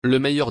Le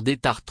meilleur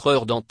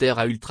détartreur dentaire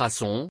à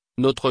ultrasons,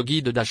 notre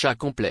guide d'achat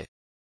complet.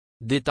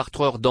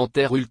 Détartreur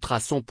dentaire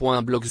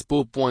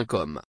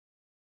ultrasons.blogspot.com.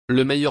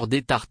 Le meilleur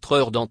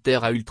détartreur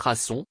dentaire à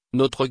ultrasons,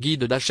 notre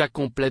guide d'achat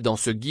complet. Dans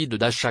ce guide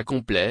d'achat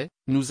complet,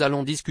 nous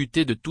allons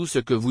discuter de tout ce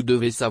que vous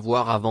devez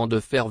savoir avant de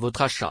faire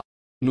votre achat.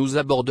 Nous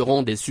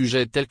aborderons des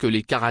sujets tels que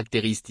les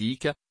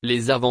caractéristiques,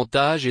 les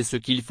avantages et ce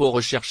qu'il faut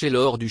rechercher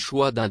lors du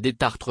choix d'un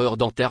détartreur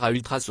dentaire à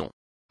ultrasons.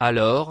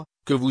 Alors,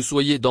 que vous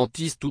soyez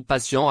dentiste ou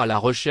patient à la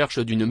recherche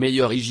d'une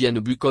meilleure hygiène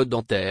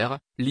bucco-dentaire,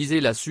 lisez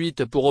la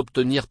suite pour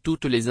obtenir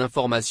toutes les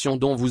informations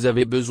dont vous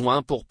avez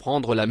besoin pour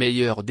prendre la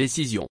meilleure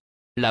décision.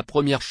 La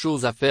première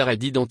chose à faire est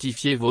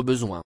d'identifier vos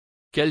besoins.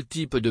 Quel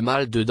type de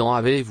mal de dents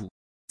avez-vous?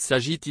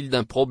 S'agit-il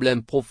d'un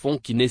problème profond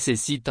qui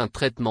nécessite un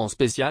traitement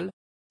spécial?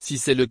 Si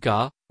c'est le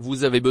cas,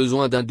 vous avez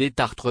besoin d'un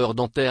détartreur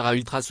dentaire à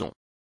ultrasons.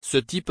 Ce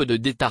type de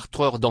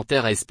détartreur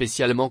dentaire est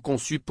spécialement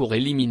conçu pour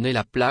éliminer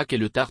la plaque et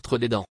le tartre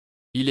des dents.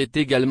 Il est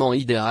également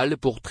idéal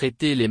pour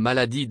traiter les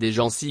maladies des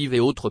gencives et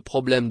autres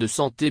problèmes de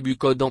santé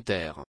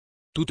bucco-dentaire.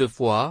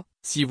 Toutefois,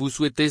 si vous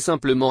souhaitez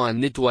simplement un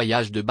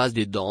nettoyage de base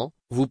des dents,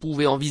 vous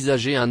pouvez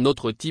envisager un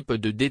autre type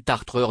de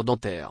détartreur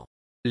dentaire.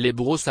 Les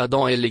brosses à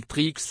dents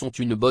électriques sont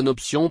une bonne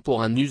option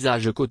pour un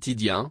usage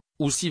quotidien,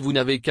 ou si vous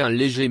n'avez qu'un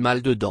léger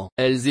mal de dents.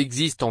 Elles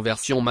existent en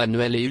version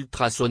manuelle et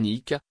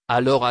ultrasonique,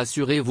 alors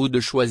assurez-vous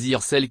de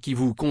choisir celle qui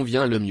vous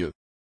convient le mieux.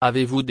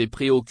 Avez-vous des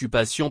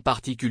préoccupations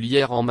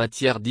particulières en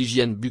matière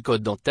d'hygiène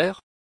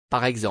bucco-dentaire?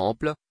 Par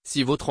exemple,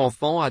 si votre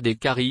enfant a des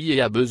caries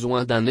et a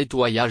besoin d'un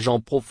nettoyage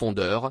en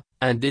profondeur,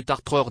 un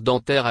détartreur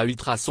dentaire à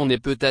ultrasons n'est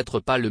peut-être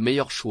pas le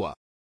meilleur choix.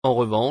 En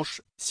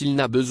revanche, s'il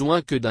n'a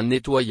besoin que d'un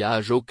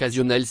nettoyage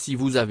occasionnel, si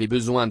vous avez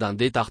besoin d'un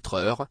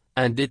détartreur,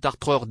 un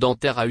détartreur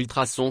dentaire à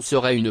ultrasons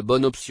serait une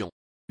bonne option.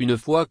 Une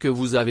fois que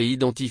vous avez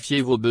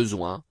identifié vos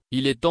besoins,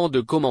 il est temps de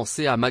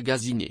commencer à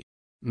magasiner.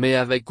 Mais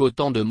avec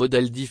autant de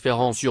modèles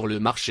différents sur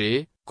le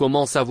marché,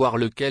 comment savoir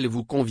lequel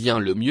vous convient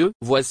le mieux?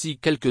 Voici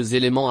quelques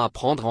éléments à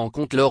prendre en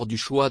compte lors du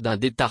choix d'un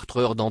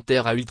détartreur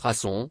dentaire à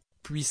ultrasons.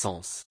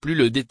 Puissance. Plus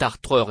le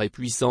détartreur est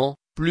puissant,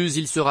 plus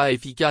il sera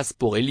efficace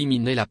pour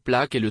éliminer la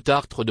plaque et le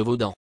tartre de vos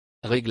dents.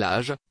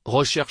 Réglage.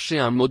 Recherchez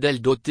un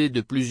modèle doté de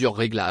plusieurs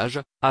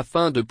réglages,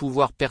 afin de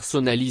pouvoir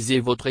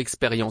personnaliser votre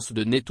expérience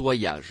de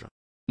nettoyage.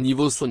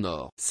 Niveau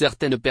sonore.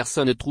 Certaines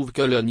personnes trouvent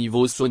que le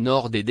niveau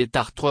sonore des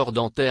détartreurs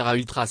dentaires à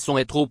ultrasons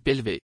est trop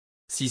élevé.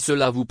 Si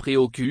cela vous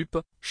préoccupe,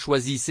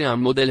 choisissez un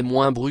modèle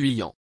moins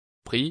bruyant.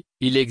 Prix.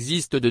 Il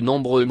existe de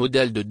nombreux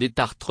modèles de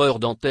détartreurs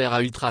dentaires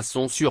à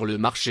ultrasons sur le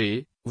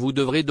marché, vous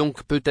devrez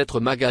donc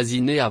peut-être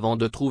magasiner avant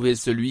de trouver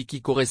celui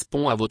qui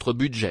correspond à votre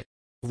budget.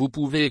 Vous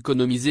pouvez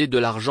économiser de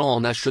l'argent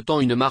en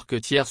achetant une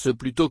marque tierce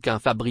plutôt qu'un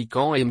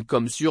fabricant M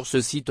comme sur ce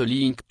site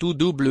link to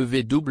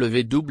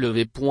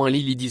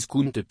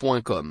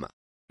www.lilydiscount.com.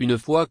 Une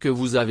fois que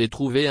vous avez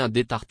trouvé un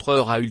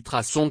détartreur à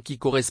ultrasons qui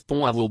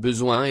correspond à vos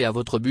besoins et à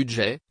votre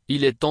budget,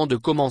 il est temps de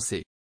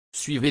commencer.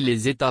 Suivez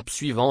les étapes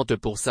suivantes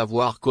pour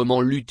savoir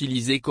comment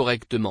l'utiliser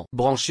correctement.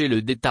 Branchez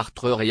le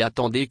détartreur et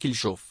attendez qu'il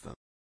chauffe.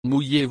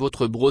 Mouillez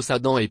votre brosse à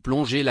dents et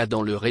plongez-la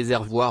dans le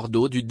réservoir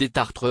d'eau du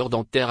détartreur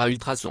dentaire à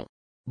ultrasons.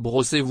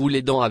 Brossez-vous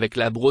les dents avec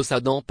la brosse à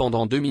dents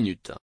pendant 2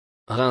 minutes.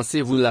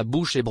 Rincez-vous la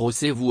bouche et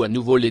brossez-vous à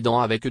nouveau les dents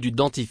avec du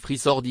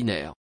dentifrice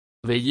ordinaire.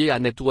 Veillez à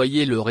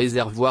nettoyer le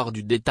réservoir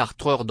du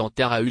détartreur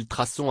dentaire à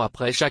ultrasons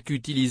après chaque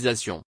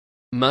utilisation.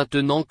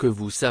 Maintenant que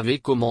vous savez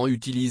comment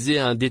utiliser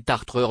un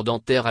détartreur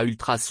dentaire à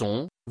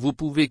ultrasons, vous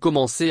pouvez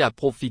commencer à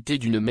profiter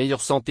d'une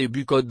meilleure santé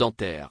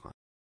bucco-dentaire.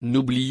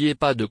 N'oubliez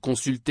pas de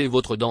consulter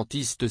votre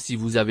dentiste si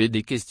vous avez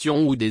des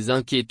questions ou des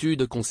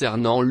inquiétudes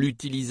concernant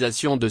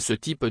l'utilisation de ce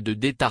type de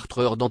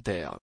détartreur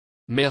dentaire.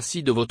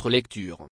 Merci de votre lecture.